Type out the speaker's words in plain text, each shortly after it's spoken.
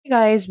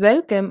Guys,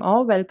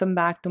 welcome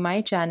back to my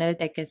channel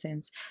Tech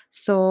Essence.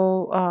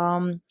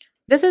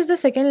 This is the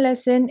second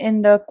lesson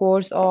in the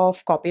course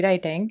of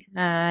copywriting,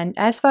 and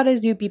as far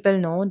as you people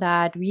know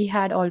that we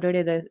had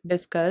already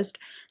discussed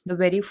the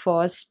very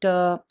first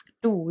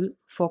tool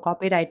for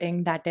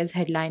copywriting, that is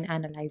headline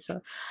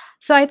analyzer.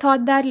 So I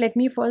thought that let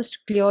me first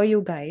clear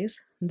you guys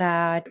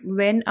that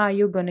when are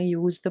you going to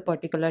use the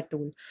particular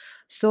tool.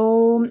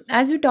 So,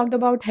 as we talked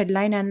about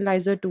headline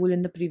analyzer tool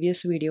in the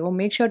previous video,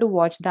 make sure to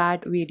watch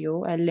that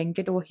video. I'll link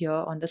it over here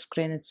on the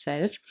screen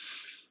itself.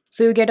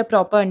 So you get a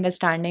proper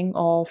understanding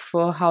of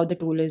how the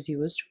tool is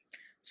used.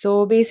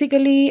 So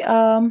basically,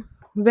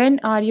 when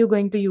are you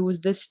going to use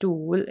this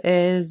tool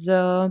is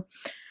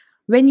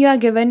when you are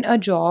given a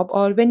job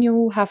or when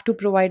you have to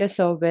provide a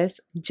service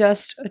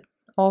just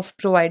of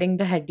providing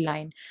the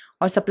headline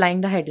or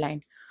supplying the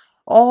headline,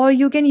 or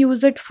you can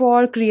use it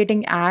for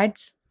creating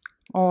ads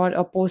or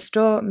a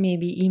poster,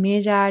 maybe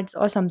image ads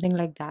or something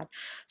like that.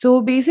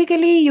 So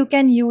basically, you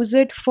can use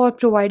it for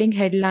providing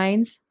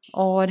headlines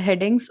or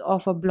headings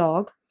of a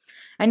blog.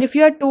 And if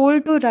you are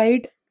told to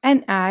write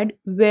an ad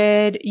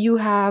where you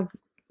have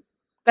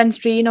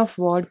constraint of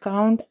word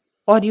count,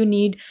 or you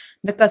need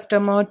the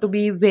customer to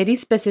be very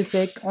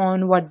specific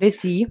on what they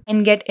see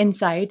and get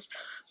insights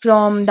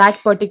from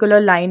that particular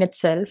line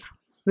itself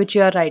which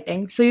you are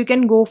writing, so you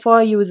can go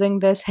for using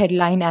this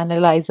headline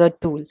analyzer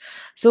tool.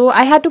 So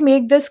I had to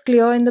make this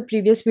clear in the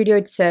previous video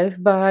itself,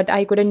 but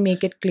I couldn't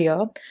make it clear.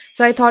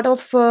 So I thought of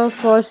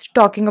first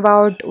talking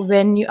about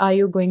when are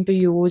you going to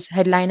use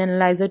headline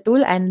analyzer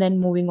tool, and then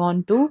moving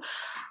on to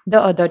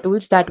the other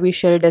tools that we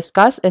shall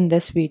discuss in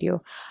this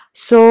video.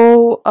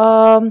 So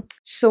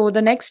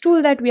the next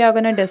tool that we are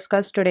going to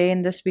discuss today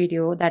in this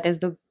video, that is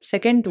the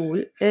second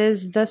tool,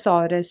 is the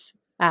Saurus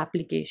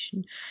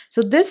application.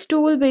 So this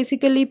tool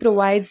basically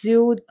provides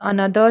you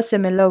another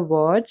similar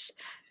words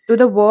to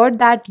the word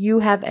that you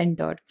have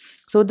entered.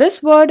 So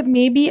this word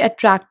may be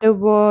attractive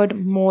word,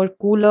 more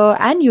cooler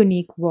and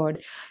unique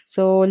word.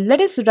 So let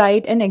us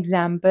write an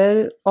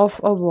example of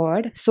a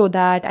word so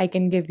that I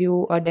can give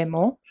you a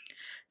demo.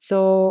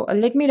 So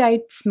let me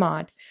write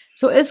smart.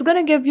 So it's going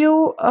to give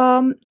you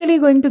really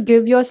going to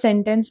give your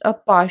sentence a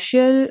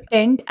partial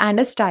tint and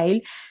a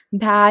style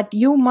that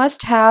you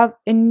must have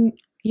in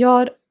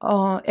your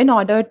in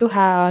order to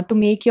have to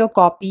make your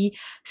copy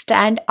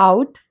stand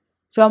out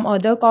from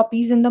other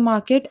copies in the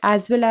market,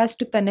 as well as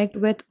to connect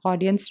with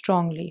audience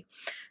strongly.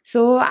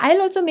 So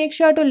I'll also make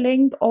sure to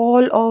link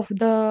all of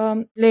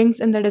the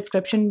links in the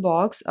description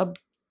box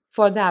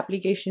for the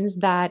applications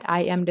that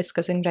I am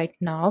discussing right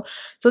now,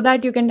 so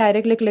that you can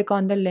directly click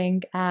on the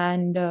link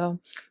and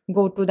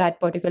go to that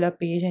particular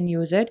page and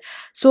use it.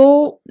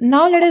 So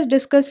now let us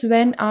discuss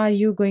when are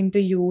you going to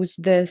use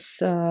this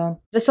the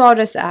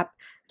Saurus app,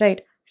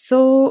 right?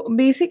 So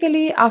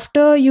basically,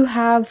 after you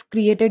have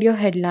created your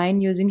headline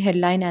using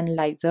headline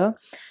analyzer,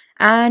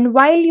 and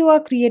while you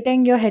are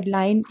creating your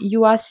headline,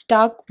 you are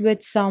stuck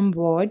with some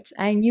words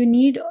and you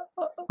need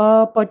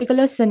a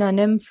particular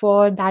synonym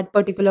for that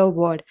particular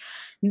word,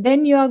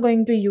 then you are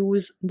going to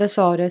use the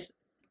Saurus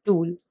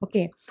tool.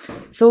 Okay,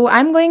 so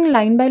I'm going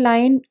line by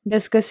line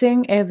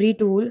discussing every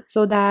tool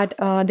so that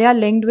they are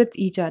linked with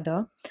each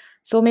other.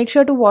 So make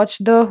sure to watch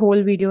the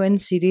whole video in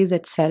series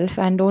itself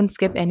and don't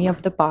skip any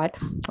of the part.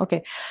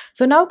 Okay,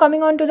 so now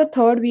coming on to the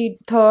third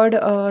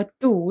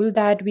tool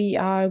that we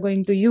are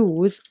going to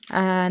use,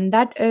 and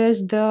that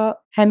is the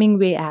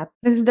Hemingway app.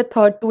 This is the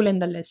third tool in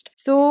the list.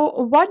 So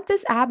what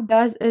this app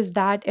does is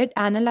that it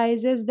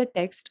analyzes the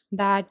text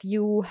that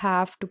you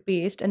have to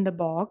paste in the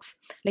box.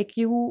 Like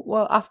you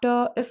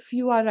after, if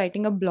you are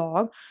writing a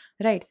blog,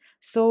 right,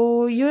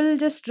 so you'll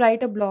just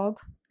write a blog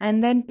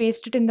and then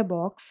paste it in the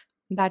box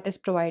that is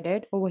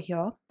provided over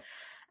here,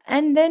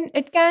 and then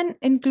it can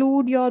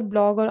include your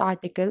blog or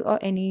article or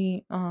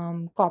any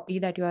copy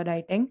that you are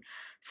writing.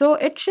 So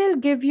it shall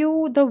give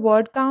you the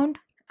word count,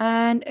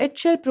 and it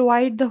shall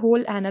provide the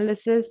whole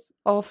analysis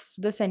of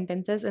the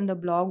sentences in the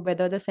blog,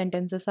 whether the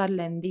sentences are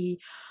lengthy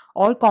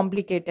or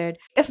complicated.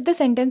 If the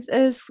sentence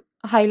is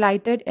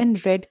highlighted in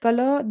red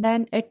color,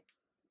 then it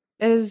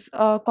is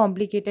a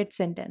complicated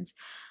sentence.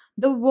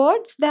 The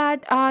words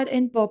that are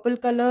in purple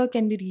color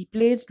can be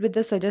replaced with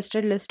the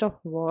suggested list of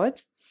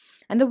words.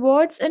 And the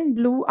words in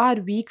blue are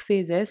weak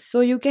phrases, so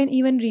you can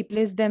even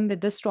replace them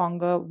with the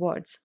stronger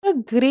words.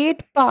 The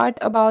great part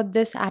about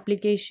this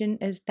application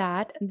is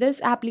that this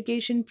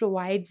application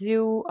provides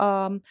you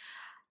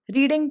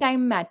reading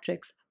time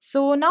matrix.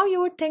 So now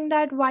you would think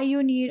that why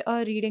you need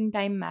a reading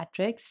time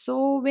matrix.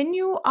 So when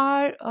you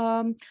are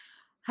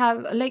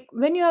have like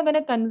when you are going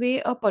to convey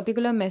a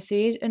particular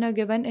message in a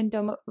given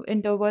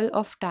interval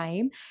of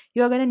time,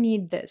 you are going to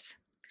need this.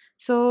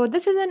 So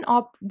this is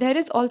there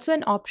is also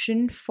an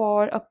option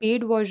for a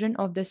paid version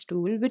of this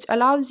tool, which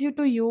allows you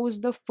to use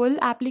the full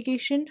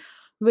application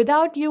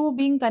without you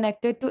being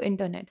connected to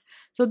internet.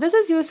 So this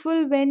is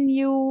useful when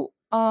you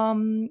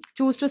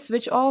choose to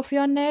switch off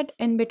your net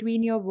in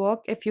between your work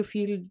if you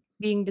feel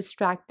being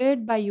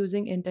distracted by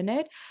using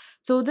internet.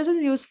 So this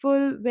is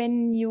useful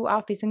when you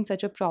are facing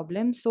such a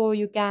problem, so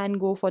you can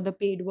go for the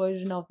paid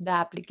version of the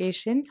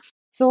application.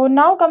 So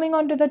now coming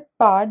on to the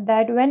part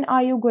that when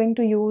are you going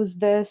to use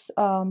this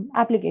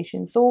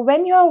application? So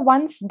when you are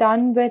once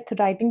done with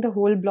writing the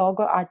whole blog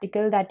or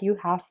article that you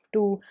have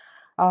to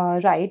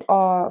write,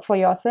 or for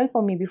yourself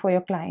or maybe for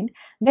your client,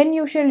 then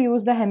you shall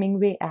use the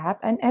Hemingway app.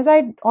 And as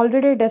I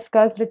already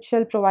discussed, it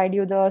shall provide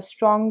you the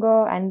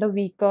stronger and the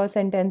weaker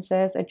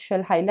sentences. It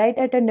shall highlight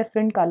it in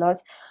different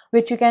colors,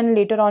 which you can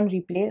later on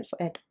replace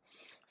it.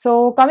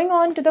 So coming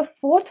on to the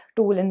fourth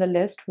tool in the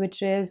list,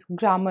 which is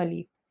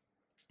Grammarly.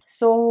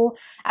 So,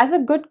 as a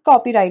good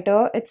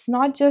copywriter, it's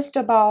not just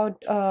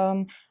about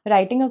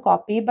writing a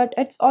copy, but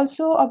it's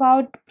also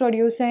about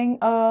producing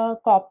a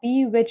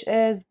copy which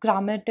is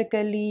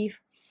grammatically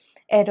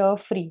error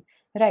free,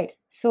 right?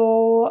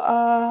 So,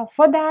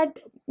 for that,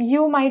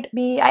 you might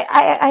be,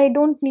 I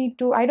don't need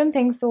to, I don't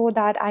think so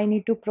that I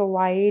need to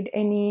provide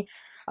any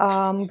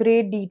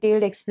great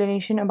detailed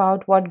explanation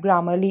about what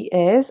Grammarly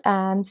is.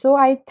 And so,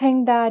 I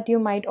think that you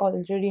might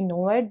already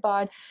know it,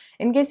 but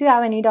in case you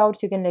have any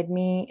doubts, you can let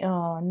me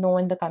know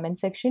in the comment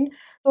section.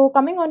 So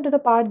coming on to the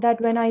part that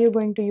when are you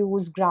going to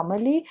use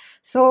Grammarly?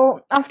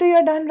 So after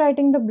you're done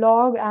writing the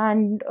blog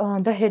and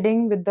the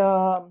heading with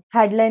the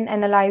headline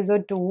analyzer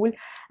tool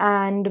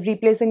and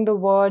replacing the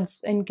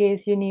words in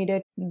case you need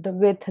it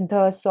with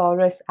the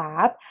Saurus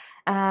app,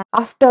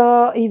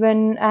 after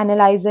even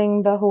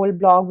analyzing the whole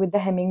blog with the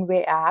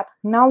Hemingway app,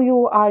 now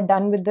you are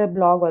done with the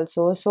blog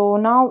also. So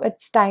now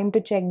it's time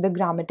to check the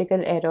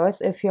grammatical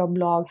errors if your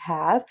blog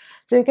have.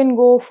 So you can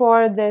go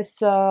for this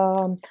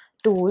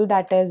tool,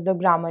 that is the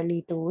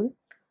Grammarly tool.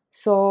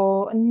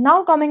 So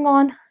now coming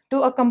on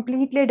to a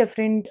completely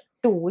different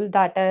tool,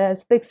 that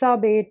is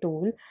Pixabay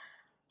tool.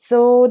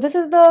 So this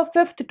is the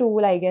fifth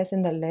tool, I guess,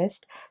 in the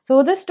list.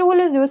 So this tool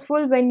is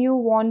useful when you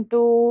want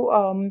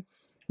to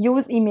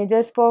use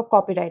images for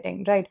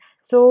copywriting, right?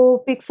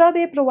 So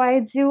Pixabay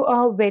provides you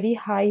a very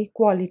high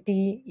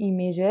quality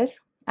images,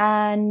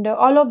 and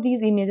all of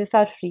these images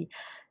are free.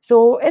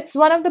 So it's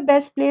one of the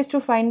best place to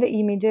find the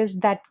images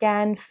that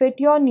can fit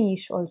your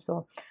niche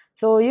also.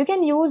 So you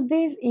can use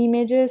these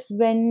images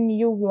when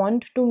you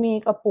want to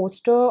make a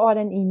poster or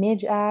an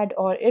image ad,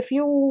 or if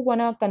you want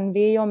to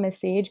convey your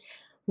message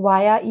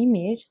via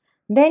image,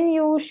 then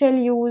you shall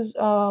use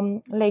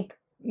like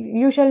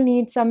you shall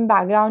need some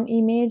background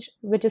image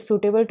which is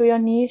suitable to your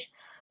niche,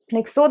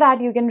 like so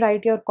that you can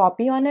write your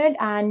copy on it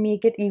and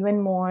make it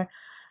even more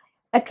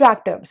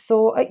attractive.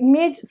 So a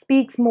image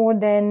speaks more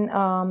than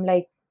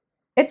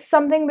it's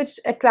something which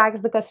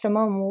attracts the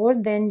customer more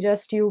than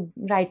just you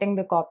writing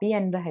the copy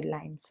and the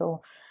headline.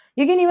 So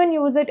you can even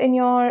use it in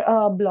your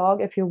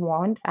blog if you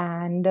want.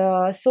 And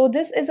so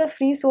this is a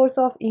free source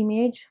of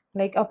image,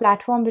 like a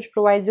platform which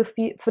provides you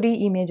free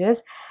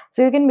images.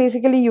 So you can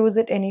basically use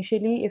it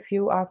initially if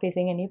you are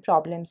facing any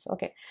problems.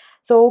 Okay,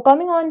 so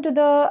coming on to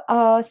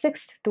the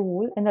sixth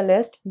tool in the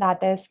list,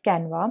 that is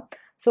Canva.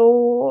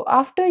 So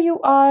after you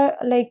are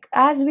like,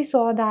 as we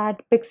saw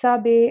that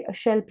Pixabay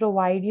shall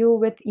provide you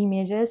with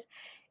images,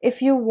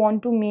 if you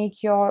want to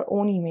make your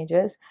own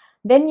images,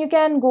 then you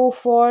can go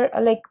for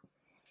like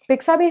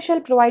Pixabay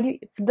shall provide you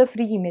the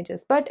free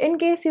images. But in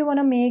case you want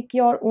to make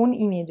your own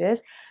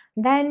images,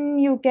 then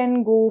you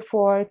can go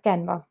for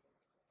Canva.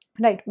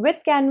 Right,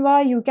 with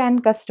Canva, you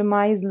can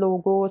customize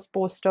logos,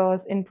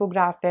 posters,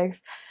 infographics.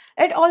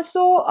 It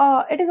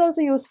is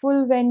also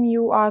useful when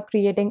you are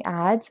creating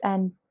ads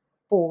and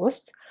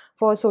posts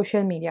for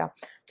social media.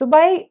 So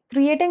by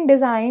creating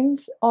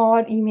designs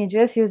or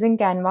images using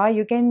Canva,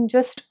 you can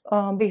just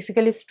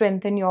basically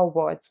strengthen your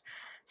words.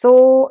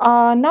 So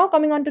now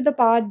coming on to the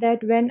part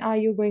that when are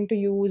you going to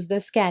use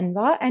this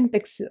Canva and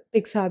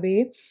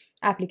Pixabay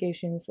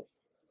applications.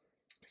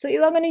 So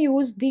you are going to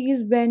use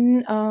these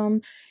when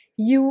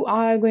you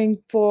are going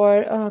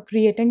for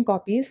creating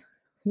copies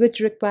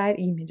which require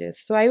images.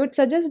 So I would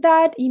suggest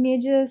that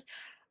images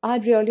are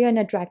really an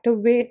attractive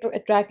way to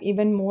attract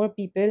even more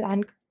people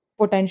and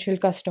potential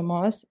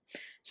customers.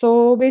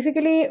 So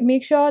basically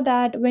make sure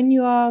that when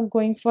you are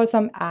going for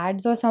some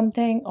ads or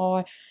something,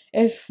 or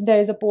if there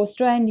is a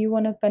poster and you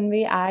want to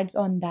convey ads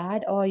on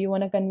that, or you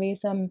want to convey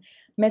some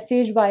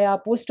message via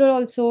poster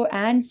also,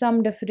 and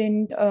some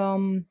different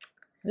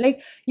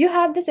like you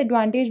have this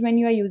advantage when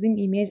you are using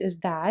image, is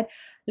that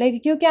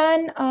like you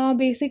can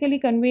basically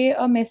convey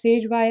a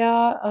message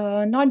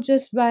via not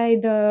just by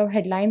the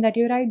headline that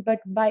you write, but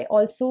by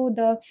also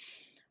the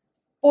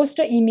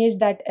poster image,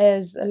 that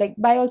is like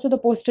by also the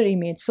poster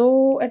image.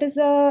 So it is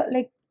a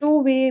like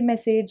two-way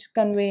message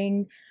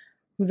conveying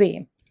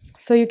way,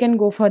 so you can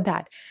go for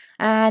that.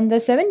 And the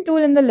seventh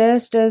tool in the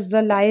list is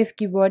the live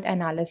keyword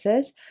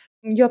analysis.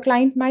 Your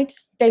client might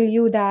tell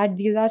you that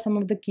these are some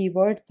of the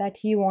keywords that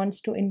he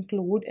wants to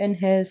include in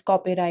his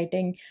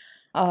copywriting,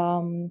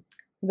 um,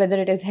 whether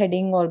it is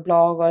heading or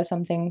blog or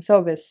something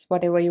service,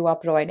 whatever you are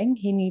providing,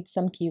 he needs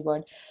some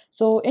keyword.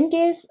 So in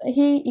case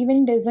he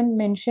even doesn't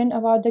mention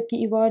about the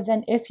keywords,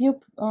 and if you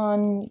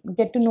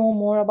get to know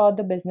more about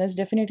the business,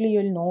 definitely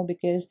you'll know,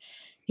 because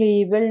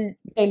He will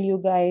tell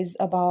you guys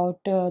about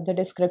the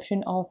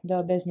description of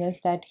the business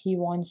that he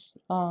wants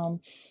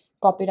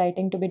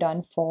copywriting to be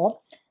done for.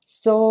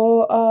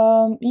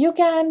 So you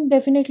can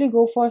definitely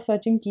go for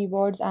searching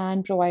keywords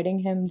and providing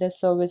him this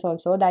service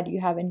also, that you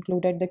have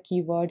included the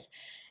keywords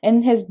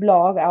in his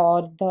blog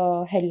or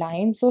the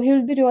headline. So he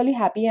will be really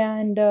happy,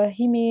 and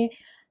he may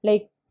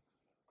like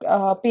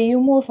pay you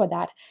more for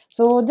that.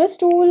 So this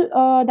tool,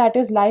 that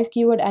is live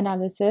keyword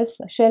analysis,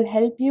 shall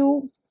help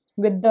you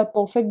with the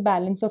perfect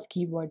balance of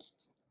keywords.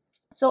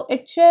 So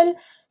it shall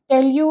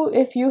tell you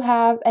if you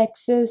have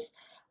access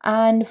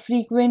and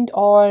frequent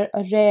or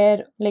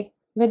rare, like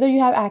whether you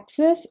have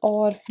access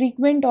or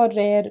frequent or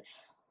rare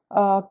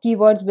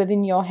keywords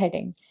within your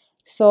heading.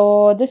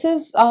 So this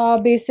is a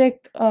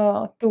basic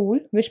tool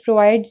which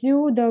provides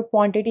you the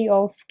quantity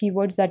of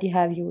keywords that you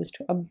have used.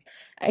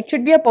 It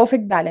should be a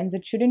perfect balance.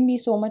 It shouldn't be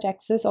so much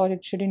access, or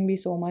it shouldn't be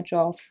so much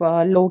of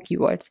low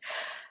keywords.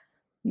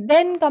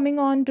 Then coming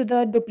on to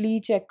the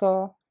dupli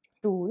checker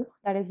tool,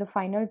 that is the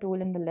final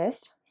tool in the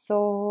list.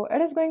 So it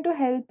is going to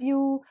help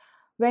you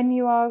when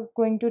you are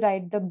going to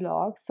write the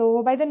blog.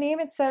 So by the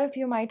name itself,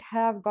 you might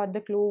have got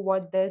the clue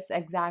what this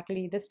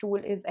tool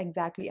is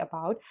exactly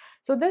about.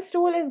 So this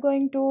tool is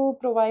going to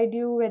provide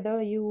you whether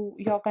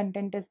your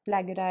content is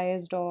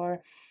plagiarized,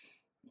 or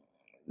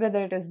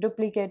whether it is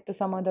duplicate to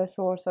some other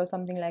source or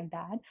something like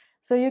that.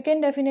 So you can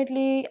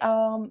definitely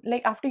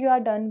like after you are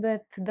done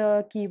with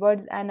the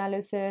keywords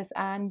analysis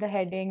and the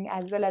heading,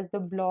 as well as the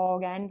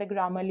blog and the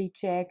grammarly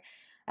check,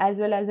 as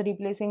well as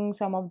replacing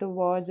some of the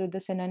words with the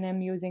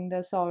synonym using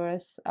the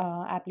Saurus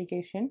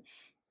application.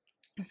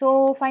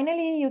 So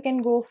finally you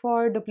can go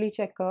for dupli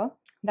checker.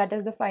 That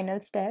is the final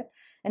step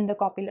in the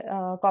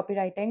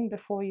copywriting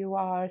before you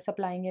are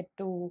supplying it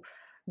to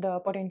the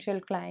potential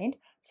client.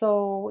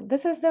 So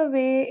this is the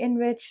way in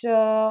which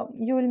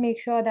you will make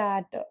sure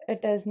that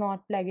it is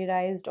not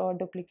plagiarized or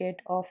duplicate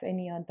of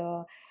any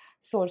other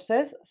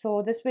sources.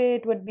 So this way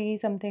it would be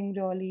something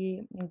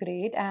really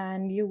great,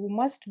 and you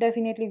must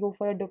definitely go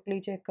for a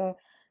dupli checker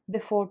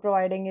before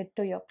providing it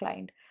to your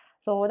client.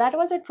 So that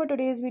was it for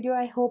today's video.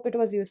 I hope it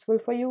was useful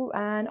for you,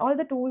 and all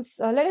the tools.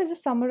 Let us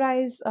just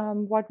summarize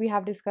what we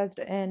have discussed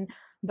in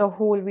the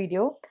whole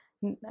video,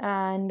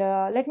 and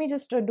let me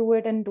just do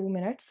it in 2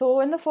 minutes. So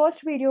in the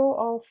first video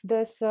of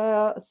this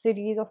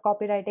series of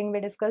copywriting, we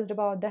discussed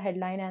about the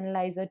headline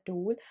analyzer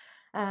tool,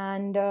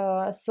 and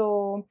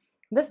so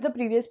this is the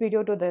previous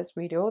video to this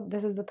video.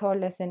 This is the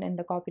third lesson in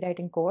the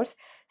copywriting course.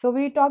 So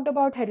we talked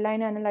about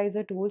headline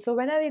analyzer tool. So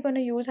when are we going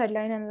to use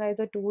headline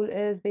analyzer tool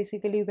is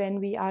basically when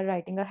we are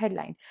writing a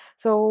headline.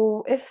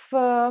 So if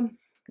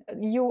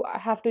you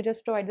have to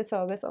just provide the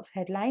service of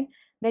headline,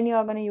 then you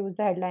are going to use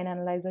the headline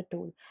analyzer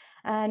tool.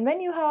 And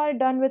when you are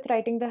done with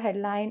writing the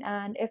headline,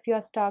 and if you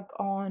are stuck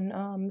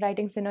on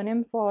writing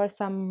synonym for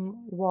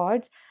some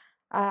words,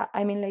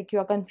 I mean, like you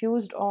are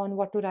confused on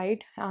what to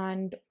write,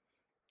 and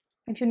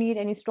if you need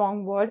any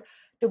strong word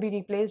to be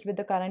replaced with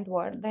the current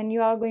word, then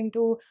you are going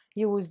to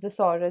use the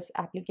Saurus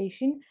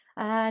application.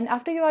 And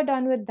after you are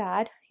done with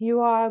that, you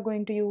are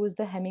going to use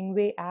the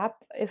Hemingway app.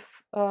 If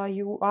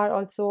you are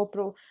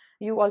also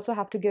you also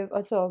have to give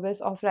a service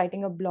of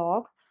writing a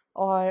blog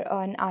or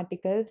an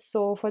article.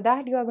 So for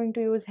that, you are going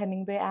to use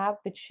Hemingway app,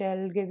 which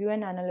shall give you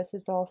an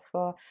analysis of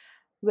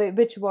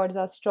which words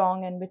are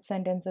strong and which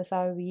sentences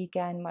are weak,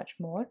 and much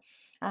more.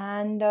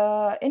 And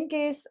in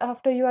case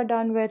after you are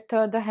done with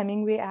the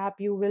Hemingway app,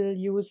 you will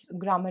use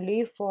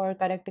Grammarly for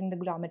correcting the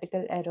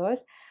grammatical errors.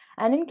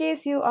 And in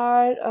case you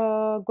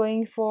are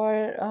going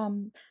for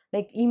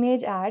like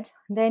image ads,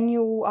 then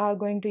you are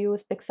going to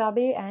use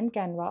Pixabay and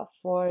Canva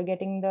for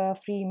getting the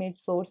free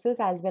image sources,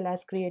 as well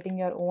as creating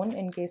your own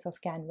in case of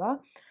Canva.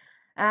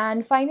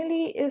 And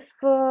finally, if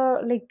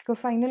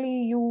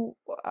finally you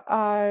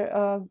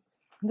are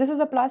this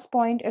is a plus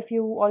point if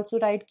you also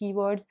write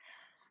keywords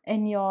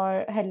in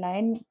your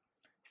headline.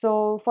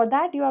 So for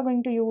that, you are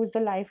going to use the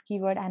live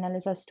keyword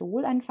analysis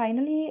tool. And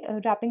finally,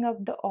 wrapping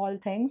up the all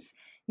things,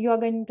 you are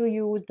going to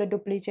use the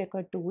dupli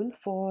checker tool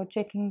for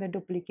checking the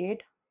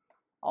duplicate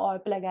or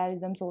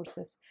plagiarism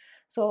sources.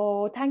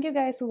 So thank you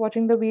guys for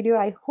watching the video.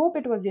 I hope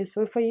it was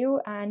useful for you,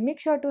 and make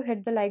sure to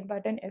hit the like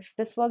button if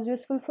this was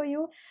useful for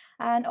you,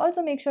 and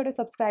also make sure to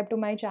subscribe to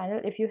my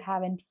channel if you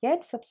haven't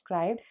yet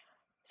subscribed,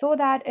 so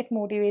that it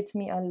motivates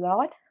me a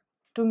lot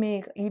to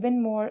make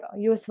even more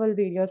useful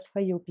videos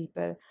for you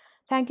people.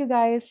 Thank you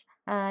guys,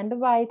 and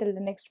bye till the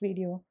next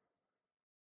video.